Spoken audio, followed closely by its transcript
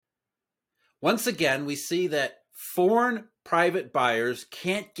Once again, we see that foreign private buyers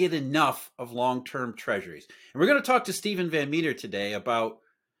can't get enough of long-term treasuries. And we're going to talk to Stephen Van Meter today about,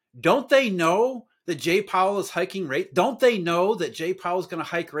 don't they know that Jay Powell is hiking rates? Don't they know that Jay Powell is going to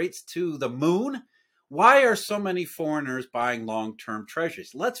hike rates to the moon? Why are so many foreigners buying long-term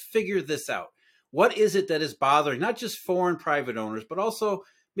treasuries? Let's figure this out. What is it that is bothering not just foreign private owners, but also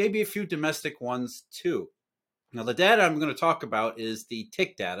maybe a few domestic ones too? Now, the data I'm going to talk about is the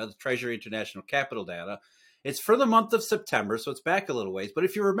TIC data, the Treasury International Capital data. It's for the month of September, so it's back a little ways. But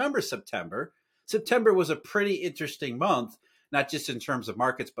if you remember September was a pretty interesting month, not just in terms of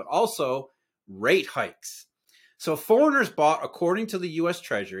markets, but also rate hikes. So foreigners bought, according to the U.S.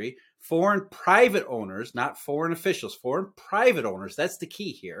 Treasury, foreign private owners, not foreign officials, foreign private owners, that's the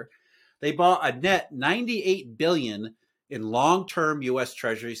key here. They bought a net $98 billion in long-term U.S.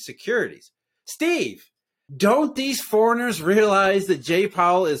 Treasury securities. Steve, don't these foreigners realize that Jay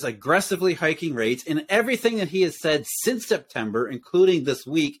Powell is aggressively hiking rates, and everything that he has said since September, including this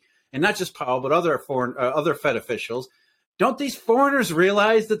week, and not just Powell, but other Fed officials? Don't these foreigners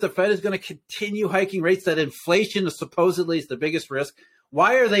realize that the Fed is going to continue hiking rates, that inflation is supposedly the biggest risk?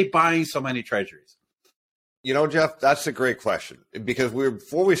 Why are they buying so many treasuries? You know, Jeff, that's a great question, because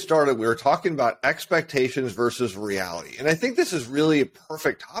before we started, we were talking about expectations versus reality. And I think this is really a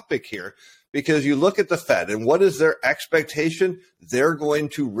perfect topic here, because you look at the Fed and what is their expectation? They're going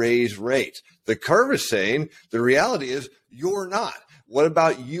to raise rates. The curve is saying the reality is you're not. What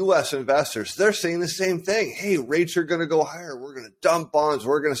about U.S. investors? They're saying the same thing. Hey, rates are going to go higher. We're going to dump bonds.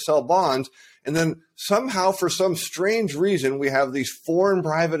 We're going to sell bonds. And then somehow, for some strange reason, we have these foreign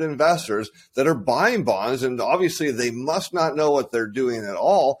private investors that are buying bonds. And obviously, they must not know what they're doing at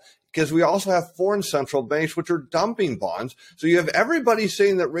all, because we also have foreign central banks which are dumping bonds. So you have everybody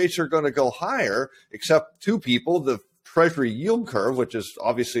saying that rates are going to go higher, except two people, the Treasury yield curve, which is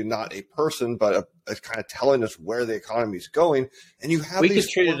obviously not a person, but it's kind of telling us where the economy is going. And you have we can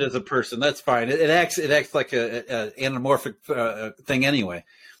treat it as a person. That's fine. It acts like an anamorphic thing anyway.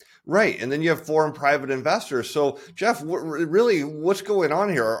 Right. And then you have foreign private investors. So, Jeff, really what's going on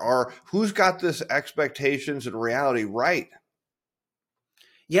here? Who's got this expectations and reality right?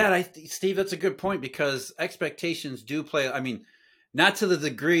 Yeah, Steve, that's a good point, because expectations do play. I mean, not to the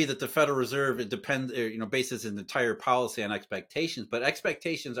degree that the Federal Reserve bases its entire policy on expectations, but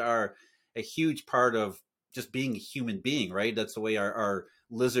expectations are a huge part of just being a human being, right? That's the way our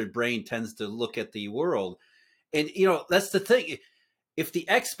lizard brain tends to look at the world. And, that's the thing. If the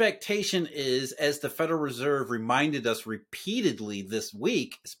expectation is, as the Federal Reserve reminded us repeatedly this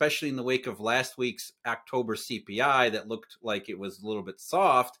week, especially in the wake of last week's October CPI that looked like it was a little bit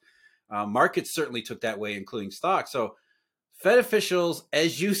soft, markets certainly took that way, including stocks. So Fed officials,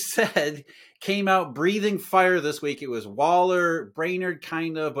 as you said, came out breathing fire this week. It was Waller, Brainerd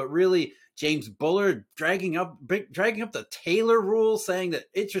kind of, but really James Bullard dragging up the Taylor rule, saying that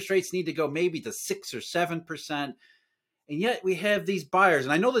interest rates need to go maybe to 6 or 7%. And yet we have these buyers.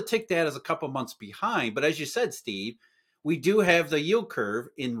 And I know the TIC data is a couple months behind, but as you said, Steve, we do have the yield curve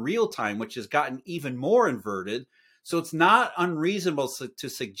in real time, which has gotten even more inverted. So it's not unreasonable to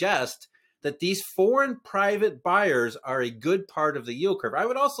suggest that these foreign private buyers are a good part of the yield curve. I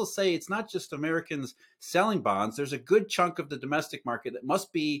would also say it's not just Americans selling bonds. There's a good chunk of the domestic market that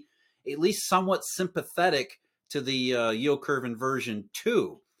must be at least somewhat sympathetic to the yield curve inversion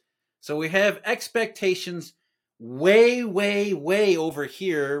too. So we have expectations way, way, way over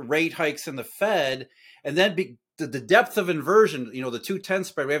here, rate hikes in the Fed, and then the depth of inversion, the 2-10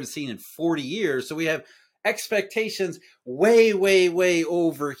 spread we haven't seen in 40 years. So we have expectations way, way, way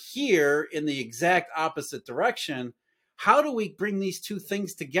over here in the exact opposite direction. How do we bring these two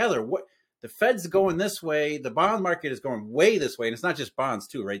things together? What the Fed's going this way, the bond market is going way this way, and it's not just bonds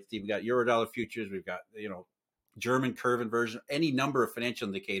too, right, Steve? We've got Eurodollar futures, we've got German curve inversion, any number of financial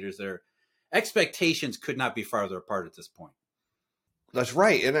indicators there. Expectations could not be farther apart at this point. That's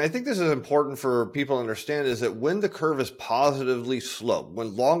right. And I think this is important for people to understand, is that when the curve is positively sloped,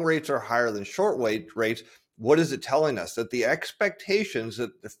 when long rates are higher than short rates, what is it telling us? That the expectations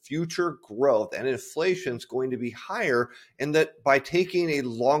that the future growth and inflation is going to be higher, and that by taking a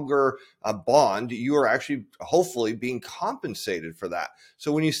longer bond, you are actually hopefully being compensated for that.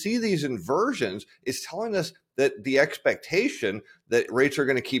 So when you see these inversions, it's telling us that the expectation that rates are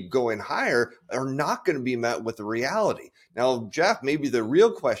going to keep going higher are not going to be met with the reality. Now, Jeff, maybe the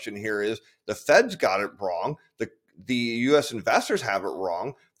real question here is the Fed's got it wrong. The U.S. investors have it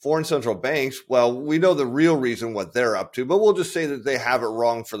wrong. Foreign central banks, well, we know the real reason what they're up to, but we'll just say that they have it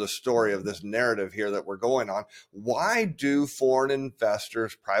wrong for the story of this narrative here that we're going on. Why do foreign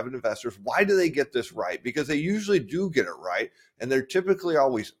investors, private investors, why do they get this right? Because they usually do get it right, and they're typically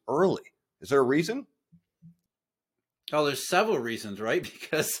always early. Is there a reason? Oh, there's several reasons, right?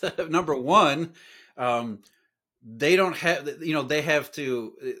 Because number one, they don't have, they have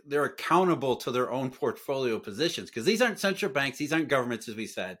to, they're accountable to their own portfolio positions because these aren't central banks, these aren't governments, as we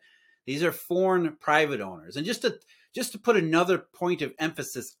said. These are foreign private owners. And just to put another point of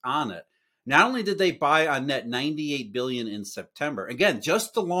emphasis on it, not only did they buy on net 98 billion in September, again,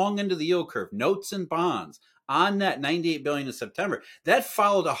 just the long end of the yield curve, notes and bonds, on net 98 billion in September. That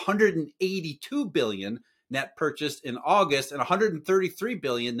followed 182 billion net purchased in August and 133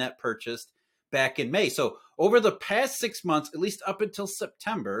 billion net purchased back in May. So over the past 6 months, at least up until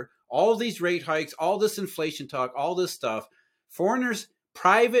September, all these rate hikes, all this inflation talk, all this stuff,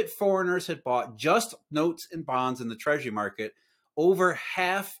 private foreigners had bought just notes and bonds in the treasury market over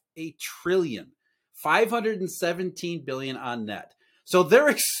 $500 billion, 517 billion on net. So they're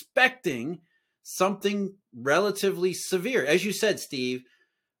expecting something relatively severe. As you said, Steve,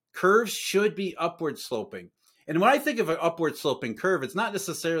 curves should be upward sloping. And when I think of an upward sloping curve, it's not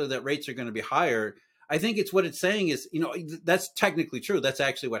necessarily that rates are going to be higher. I think it's what it's saying is, that's technically true. That's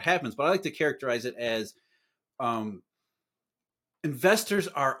actually what happens. But I like to characterize it as investors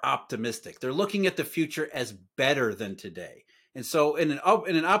are optimistic. They're looking at the future as better than today. And so in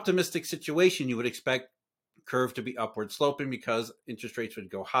an optimistic situation, you would expect curve to be upward sloping because interest rates would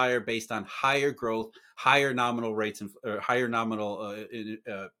go higher based on higher growth, higher nominal rates, and higher nominal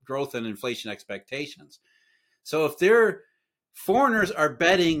growth and inflation expectations. So if foreigners are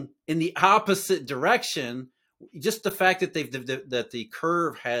betting in the opposite direction, just the fact that that the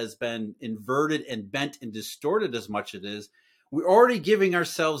curve has been inverted and bent and distorted as much as it is, we're already giving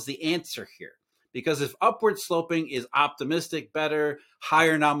ourselves the answer here. Because if upward sloping is optimistic, better,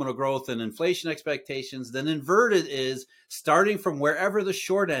 higher nominal growth and inflation expectations, then inverted is starting from wherever the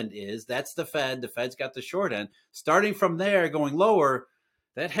short end is. That's the Fed. The Fed's got the short end. Starting from there, going lower,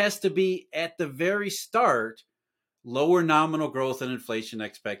 that has to be at the very start, lower nominal growth and inflation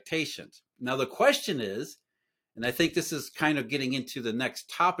expectations. Now, the question is, and I think this is kind of getting into the next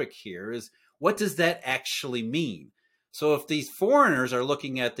topic here, is what does that actually mean? So if these foreigners are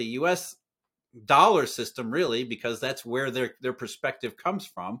looking at the U.S. dollar system, really, because that's where their perspective comes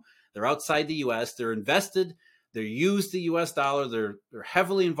from. They're outside the U.S. They're invested. They use the U.S. dollar. They're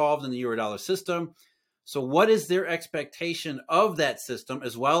heavily involved in the euro dollar system. So what is their expectation of that system,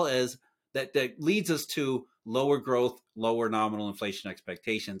 as well as that leads us to lower growth, lower nominal inflation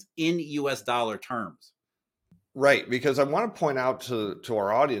expectations in U.S. dollar terms? Right, because I want to point out to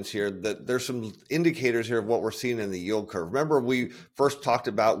our audience here that there's some indicators here of what we're seeing in the yield curve. Remember, we first talked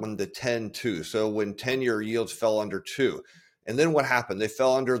about when the 10-2, so when 10-year yields fell under 2. And then what happened? They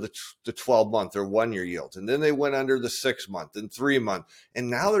fell under the 12-month or 1-year yields. And then they went under the 6-month and 3-month. And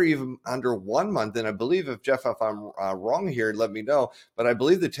now they're even under 1 month. And I believe, if I'm wrong here, let me know. But I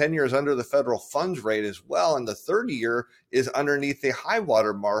believe the 10-year is under the federal funds rate as well. And the 30-year is underneath the high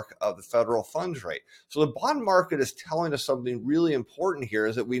water mark of the federal funds rate. So the bond market is telling us something really important here,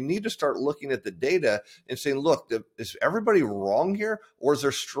 is that we need to start looking at the data and saying, look, is everybody wrong here? Or is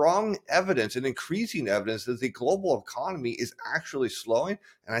there strong evidence and increasing evidence that the global economy is actually slowing?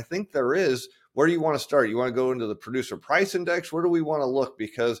 And I think there is. Where do you want to start? You want to go into the producer price index? Where do we want to look?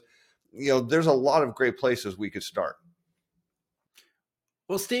 Because, there's a lot of great places we could start.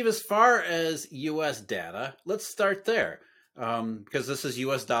 Well, Steve, as far as U.S. data, let's start there. Because this is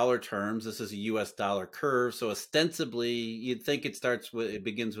U.S. dollar terms. This is a U.S. dollar curve. So ostensibly, you'd think it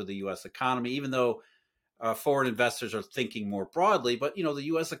begins with the U.S. economy, even though foreign investors are thinking more broadly. But, the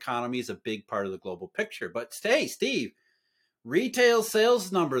U.S. economy is a big part of the global picture. But Steve, retail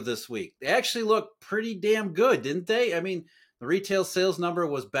sales number this week, they actually look pretty damn good, didn't they? I mean, the retail sales number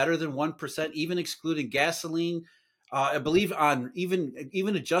was better than 1%, even excluding gasoline. I believe on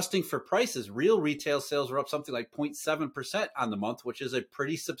even adjusting for prices, real retail sales were up something like 0.7% on the month, which is a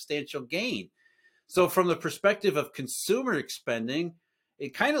pretty substantial gain. So from the perspective of consumer spending,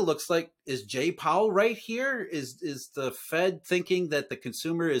 it kind of looks like, is Jay Powell right here? Is the Fed thinking that the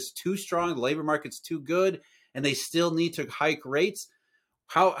consumer is too strong, the labor market's too good, and they still need to hike rates?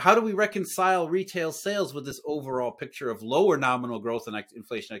 How do we reconcile retail sales with this overall picture of lower nominal growth and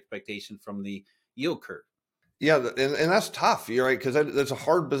inflation expectation from the yield curve? Yeah, and that's tough. You're right, because that's a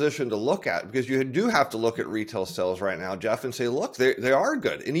hard position to look at, because you do have to look at retail sales right now, Jeff, and say, look, they are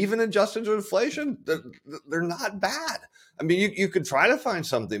good. And even adjusted to inflation, they're not bad. I mean, you could try to find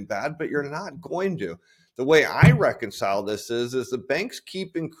something bad, but you're not going to. The way I reconcile this is the banks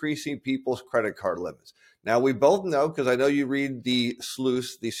keep increasing people's credit card limits. Now, we both know, because I know you read the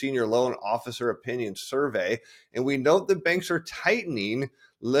SLOOS, the Senior Loan Officer Opinion Survey, and we note that banks are tightening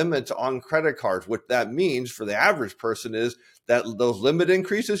limits on credit cards. What that means for the average person is that those limit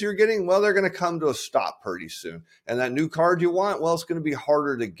increases you're getting, well, they're going to come to a stop pretty soon. And that new card you want, well, it's going to be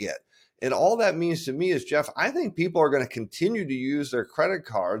harder to get. And all that means to me is, Jeff, I think people are going to continue to use their credit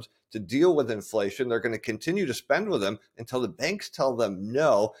cards to deal with inflation. They're going to continue to spend with them until the banks tell them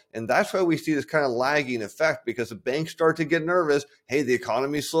no. And that's why we see this kind of lagging effect, because the banks start to get nervous. Hey, the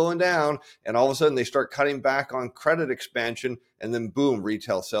economy's slowing down. And all of a sudden they start cutting back on credit expansion. And then boom,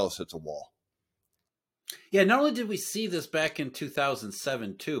 retail sales hits a wall. Yeah, not only did we see this back in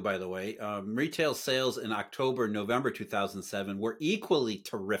 2007 too, by the way, retail sales in October, November 2007 were equally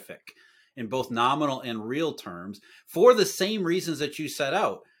terrific in both nominal and real terms for the same reasons that you set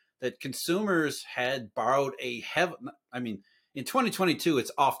out, that consumers had borrowed in 2022,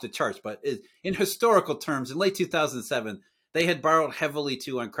 it's off the charts, but in historical terms, in late 2007, they had borrowed heavily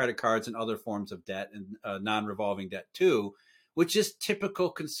too on credit cards and other forms of debt, and non-revolving debt too, which is typical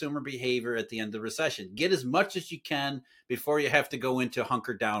consumer behavior at the end of the recession. Get as much as you can before you have to go into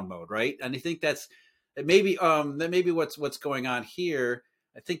hunker down mode, right? And I think that maybe what's going on here.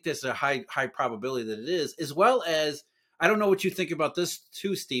 I think there's a high probability that it is, as well as, I don't know what you think about this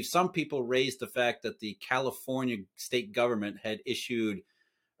too, Steve. Some people raised the fact that the California state government had issued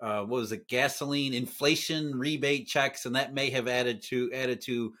gasoline inflation rebate checks, and that may have added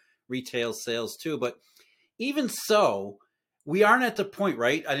to retail sales too. But even so, we aren't at the point,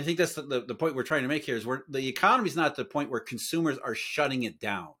 right? I think that's the point we're trying to make here, is where the economy is not at the point where consumers are shutting it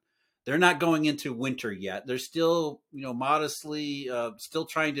down. They're not going into winter yet. They're still, modestly, still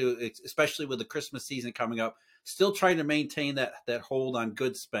trying to, especially with the Christmas season coming up, still trying to maintain that hold on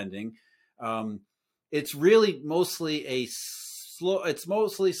good spending. It's really mostly it's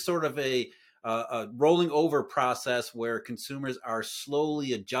mostly sort of a rolling over process where consumers are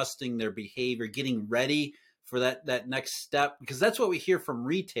slowly adjusting their behavior, getting ready for that next step, because that's what we hear from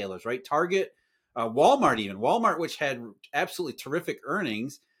retailers, right? Target, Walmart, which had absolutely terrific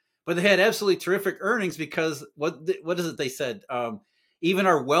earnings, but they had absolutely terrific earnings because what is it they said? Even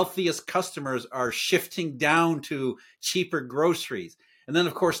our wealthiest customers are shifting down to cheaper groceries. And then,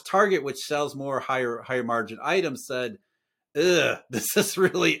 of course, Target, which sells more higher margin items, said, "Ugh, this is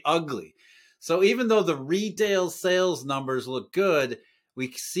really ugly." So even though the retail sales numbers look good,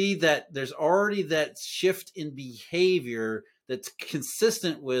 we see that there's already that shift in behavior that's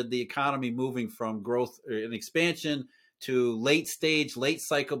consistent with the economy moving from growth and expansion to late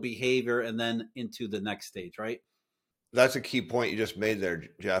cycle behavior, and then into the next stage, right? That's a key point you just made there,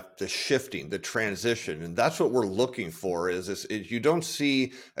 Jeff, the shifting, the transition. And that's what we're looking for is you don't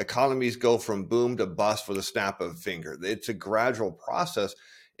see economies go from boom to bust with a snap of a finger. It's a gradual process.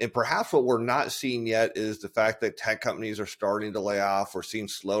 And perhaps what we're not seeing yet is the fact that tech companies are starting to lay off. We're seeing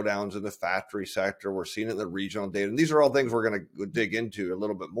slowdowns in the factory sector. We're seeing it in the regional data. And these are all things we're going to dig into a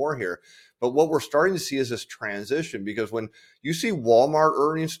little bit more here. But what we're starting to see is this transition, because when you see Walmart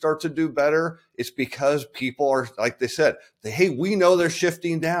earnings start to do better, it's because people are, like they said, hey, we know they're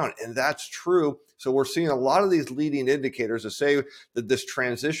shifting down. And that's true. So we're seeing a lot of these leading indicators that say that this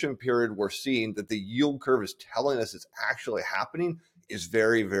transition period we're seeing, that the yield curve is telling us it's actually happening, is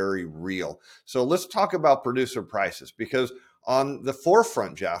very, very real. So let's talk about producer prices, because on the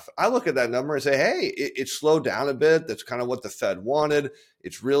forefront, Jeff, I look at that number and say, hey, it slowed down a bit. That's kind of what the Fed wanted.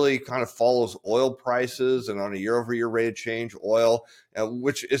 It's really kind of follows oil prices, and on a year-over-year rate of change, oil,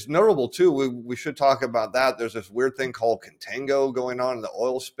 which is notable too. We should talk about that. There's this weird thing called contango going on in the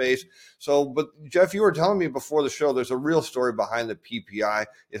oil space. So, but Jeff, you were telling me before the show, there's a real story behind the PPI.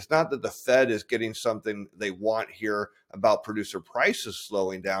 It's not that the Fed is getting something they want here about producer prices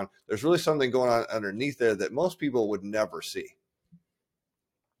slowing down. There's really something going on underneath there that most people would never see.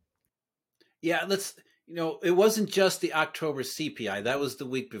 Yeah, it wasn't just the October CPI. That was the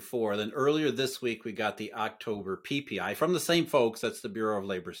week before. Then earlier this week, we got the October PPI from the same folks. That's the Bureau of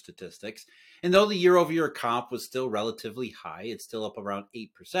Labor Statistics. And though the year-over-year comp was still relatively high, it's still up around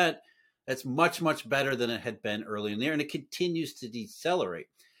 8%. That's much, much better than it had been early in the year, and it continues to decelerate.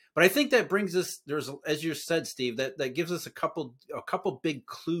 But I think that brings us, as you said, Steve, that gives us a couple big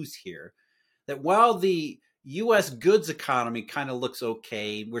clues here, that while the U.S. goods economy kind of looks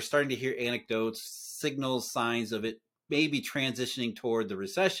okay, we're starting to hear anecdotes, signals, signs of it maybe transitioning toward the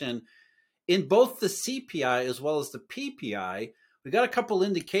recession. In both the CPI as well as the PPI, we got a couple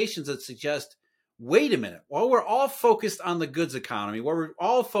indications that suggest, wait a minute, while we're all focused on the goods economy, while we're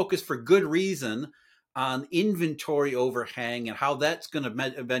all focused for good reason on inventory overhang and how that's going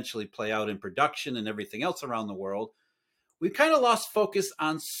to eventually play out in production and everything else around the world, we kind of lost focus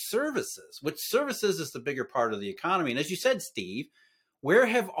on services, which services is the bigger part of the economy. And as you said, Steve, where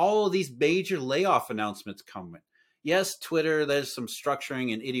have all of these major layoff announcements come in? Yes, Twitter, there's some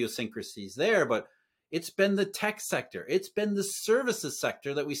structuring and idiosyncrasies there, but it's been the tech sector, it's been the services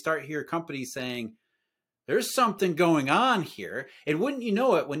sector that we start hear companies saying, there's something going on here. And wouldn't you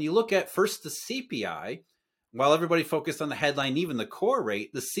know it, when you look at first the CPI, while everybody focused on the headline, even the core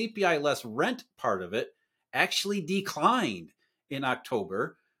rate, the CPI less rent part of it actually declined in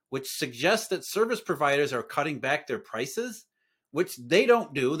October, which suggests that service providers are cutting back their prices, which they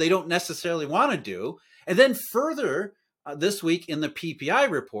don't do. They don't necessarily want to do. And then further, this week in the PPI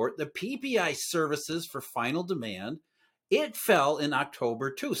report, the PPI services for final demand, it fell in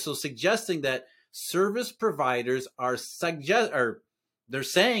October too. So suggesting that service providers are they're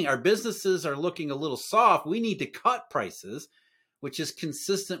saying our businesses are looking a little soft. We need to cut prices, which is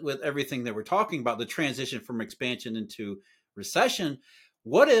consistent with everything that we're talking about, the transition from expansion into recession.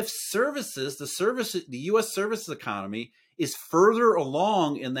 What if the U.S. services economy is further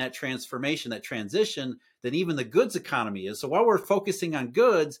along in that transformation, that transition, than even the goods economy is? So while we're focusing on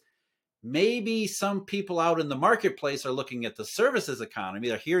goods, maybe some people out in the marketplace are looking at the services economy.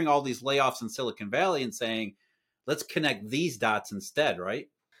 They're hearing all these layoffs in Silicon Valley and saying, let's connect these dots instead, right?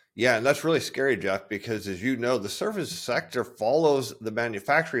 Yeah, and that's really scary, Jeff, because as you know, the services sector follows the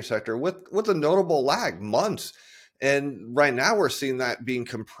manufacturing sector with a notable lag, months. And right now we're seeing that being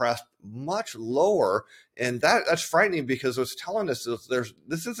compressed much lower. And that's frightening, because what's telling us is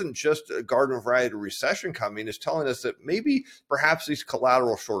this isn't just a garden variety recession coming. It's telling us that maybe perhaps these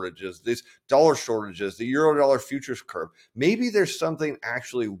collateral shortages, these dollar shortages, the euro dollar futures curve, maybe there's something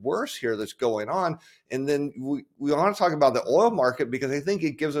actually worse here that's going on. And then we want to talk about the oil market, because I think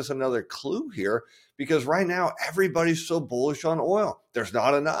it gives us another clue here, because right now everybody's so bullish on oil. There's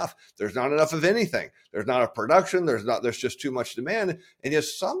not enough. There's not enough of anything. There's not enough production. There's just too much demand. And yet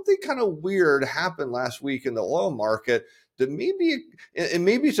something kind of weird happened last week in the oil market that maybe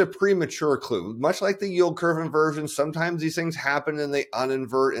it's a premature clue. Much like the yield curve inversion, sometimes these things happen and they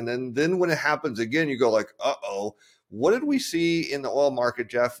uninvert. And then when it happens again, you go like, uh-oh, what did we see in the oil market,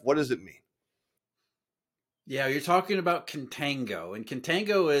 Jeff? What does it mean? Yeah, you're talking about contango, and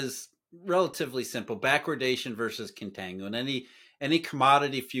contango is relatively simple: backwardation versus contango. In any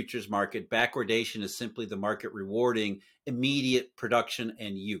commodity futures market, backwardation is simply the market rewarding immediate production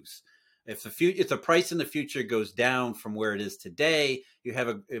and use. If the price in the future goes down from where it is today, you have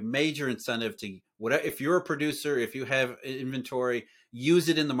a major incentive to whatever. If you're a producer, if you have inventory, use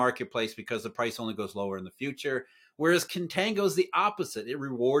it in the marketplace, because the price only goes lower in the future. Whereas contango is the opposite. It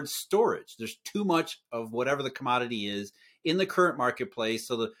rewards storage. There's too much of whatever the commodity is in the current marketplace.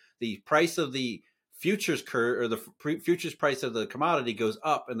 So the price of the futures curve, or the futures price of the commodity, goes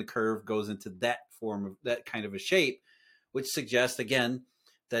up, and the curve goes into that form of that kind of a shape, which suggests, again,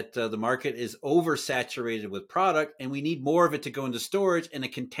 that the market is oversaturated with product, and we need more of it to go into storage. And a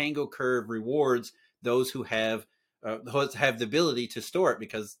contango curve rewards those who have the ability to store it,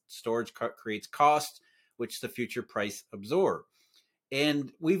 because storage creates cost, which the future price absorb.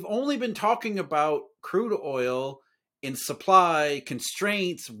 And we've only been talking about crude oil in supply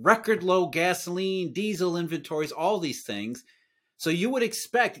constraints, record low gasoline, diesel inventories, all these things. So you would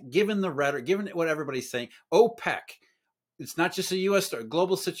expect, given the rhetoric, given what everybody's saying, OPEC, it's not just a U.S.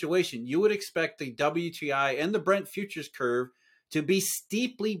 global situation, you would expect the WTI and the Brent futures curve to be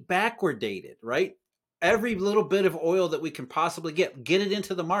steeply backwardated, right? Every little bit of oil that we can possibly get it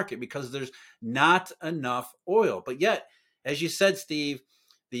into the market, because there's not enough oil. But yet, as you said, Steve,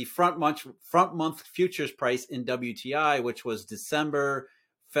 the front month futures price in WTI, which was December,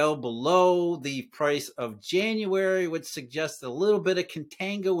 fell below the price of January, which suggests a little bit of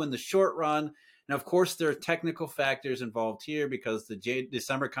contango in the short run. Now, of course, there are technical factors involved here, because the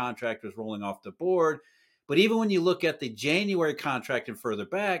December contract was rolling off the board. But even when you look at the January contract and further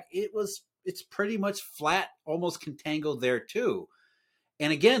back, it's pretty much flat, almost contango there too.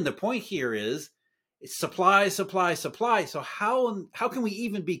 And again, the point here is it's supply, supply, supply. So how can we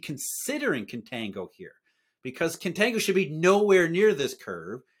even be considering contango here? Because contango should be nowhere near this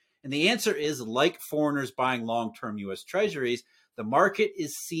curve. And the answer is, like foreigners buying long-term U.S. treasuries, the market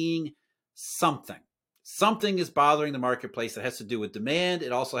is seeing something. Something is bothering the marketplace that has to do with demand.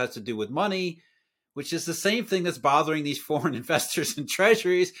 It also has to do with money, which is the same thing that's bothering these foreign investors in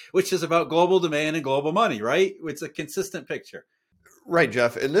treasuries, which is about global demand and global money, right? It's a consistent picture. Right,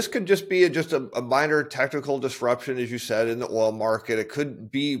 Jeff. And this could just be just a minor technical disruption, as you said, in the oil market. It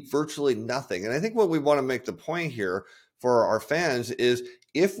could be virtually nothing. And I think what we want to make the point here for our fans is,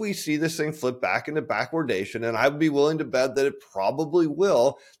 if we see this thing flip back into backwardation, and I would be willing to bet that it probably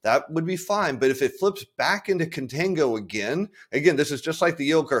will, that would be fine. But if it flips back into contango again, this is just like the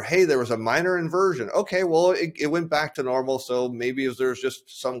yield curve. Hey, there was a minor inversion. Okay, well, it went back to normal. So maybe there's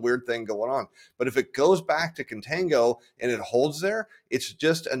just some weird thing going on. But if it goes back to contango and it holds there, it's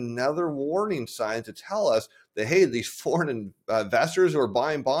just another warning sign to tell us that, hey, these foreign investors who are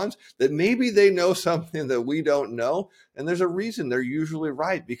buying bonds, that maybe they know something that we don't know. And there's a reason they're usually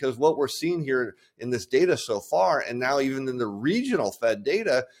right, because what we're seeing here in this data so far, and now even in the regional Fed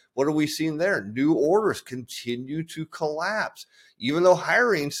data, what are we seeing there? New orders continue to collapse. Even though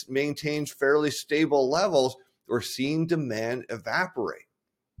hiring maintains fairly stable levels, we're seeing demand evaporate.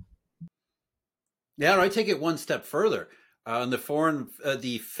 Yeah, I take it one step further. In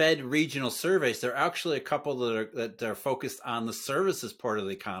the Fed regional surveys, there are actually a couple that are focused on the services part of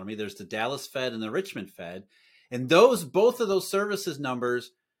the economy. There's the Dallas Fed and the Richmond Fed, and both of those services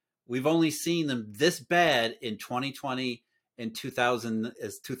numbers, we've only seen them this bad in 2020 and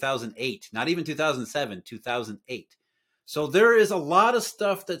 2008, not even 2007, 2008. So there is a lot of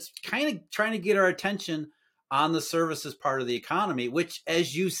stuff that's kind of trying to get our attention on the services part of the economy, which,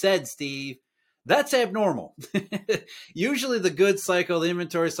 as you said, Steve, that's abnormal. Usually the goods cycle, the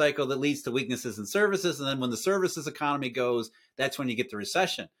inventory cycle that leads to weaknesses in services. And then when the services economy goes, that's when you get the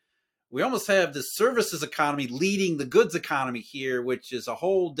recession. We almost have the services economy leading the goods economy here, which is a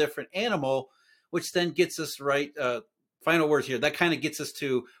whole different animal, which then gets us right. Final words here. That kind of gets us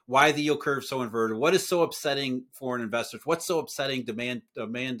to why the yield curve is so inverted. What is so upsetting foreign investors? What's so upsetting demand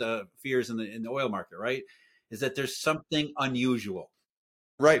fears in the oil market, right? Is that there's something unusual.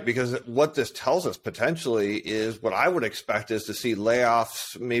 Right, because what this tells us potentially is what I would expect is to see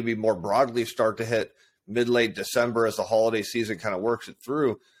layoffs maybe more broadly start to hit mid-late December as the holiday season kind of works it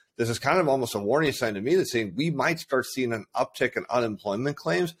through. This is kind of almost a warning sign to me that's saying we might start seeing an uptick in unemployment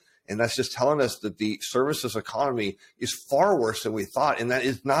claims. And that's just telling us that the services economy is far worse than we thought. And that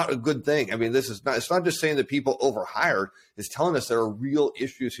is not a good thing. I mean, it's not just saying that people overhired. It's telling us there are real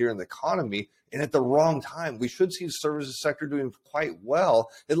issues here in the economy. And at the wrong time, we should see the services sector doing quite well.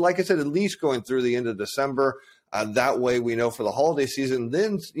 And like I said, at least going through the end of December. That way we know for the holiday season,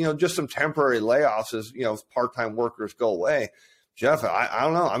 then, just some temporary layoffs as, part-time workers go away. Jeff, I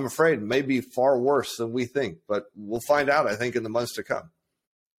don't know. I'm afraid it may be far worse than we think, but we'll find out, I think, in the months to come.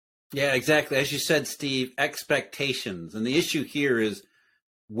 Yeah, exactly. As you said, Steve, expectations. And the issue here is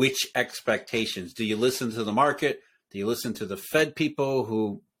which expectations? Do you listen to the market? Do you listen to the Fed people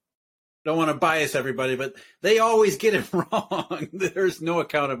who don't want to bias everybody, but they always get it wrong? There's no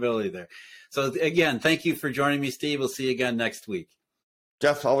accountability there. So again, thank you for joining me, Steve. We'll see you again next week.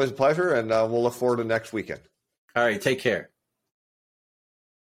 Jeff, always a pleasure, and we'll look forward to next weekend. All right, take care.